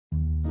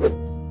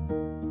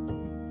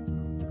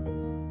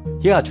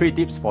Here are 3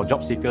 tips for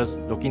job seekers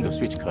looking to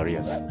switch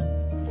careers.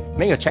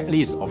 Make a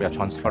checklist of your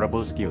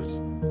transferable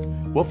skills.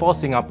 Workforce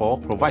Singapore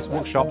provides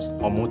workshops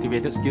or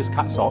motivated skills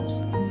card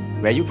sorts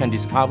where you can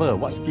discover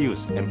what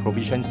skills and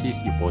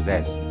proficiencies you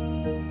possess.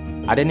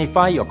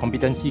 Identify your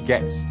competency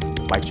gaps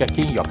by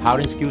checking your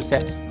current skill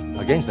sets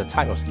against the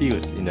type of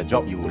skills in the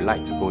job you would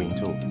like to go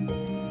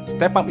into.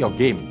 Step up your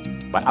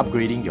game by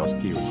upgrading your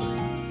skills.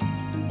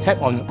 Tap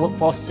on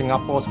Workforce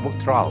Singapore's work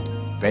trial,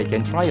 where you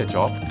can try a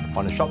job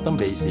on a short-term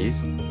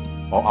basis,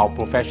 or our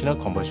professional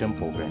conversion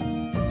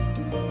program.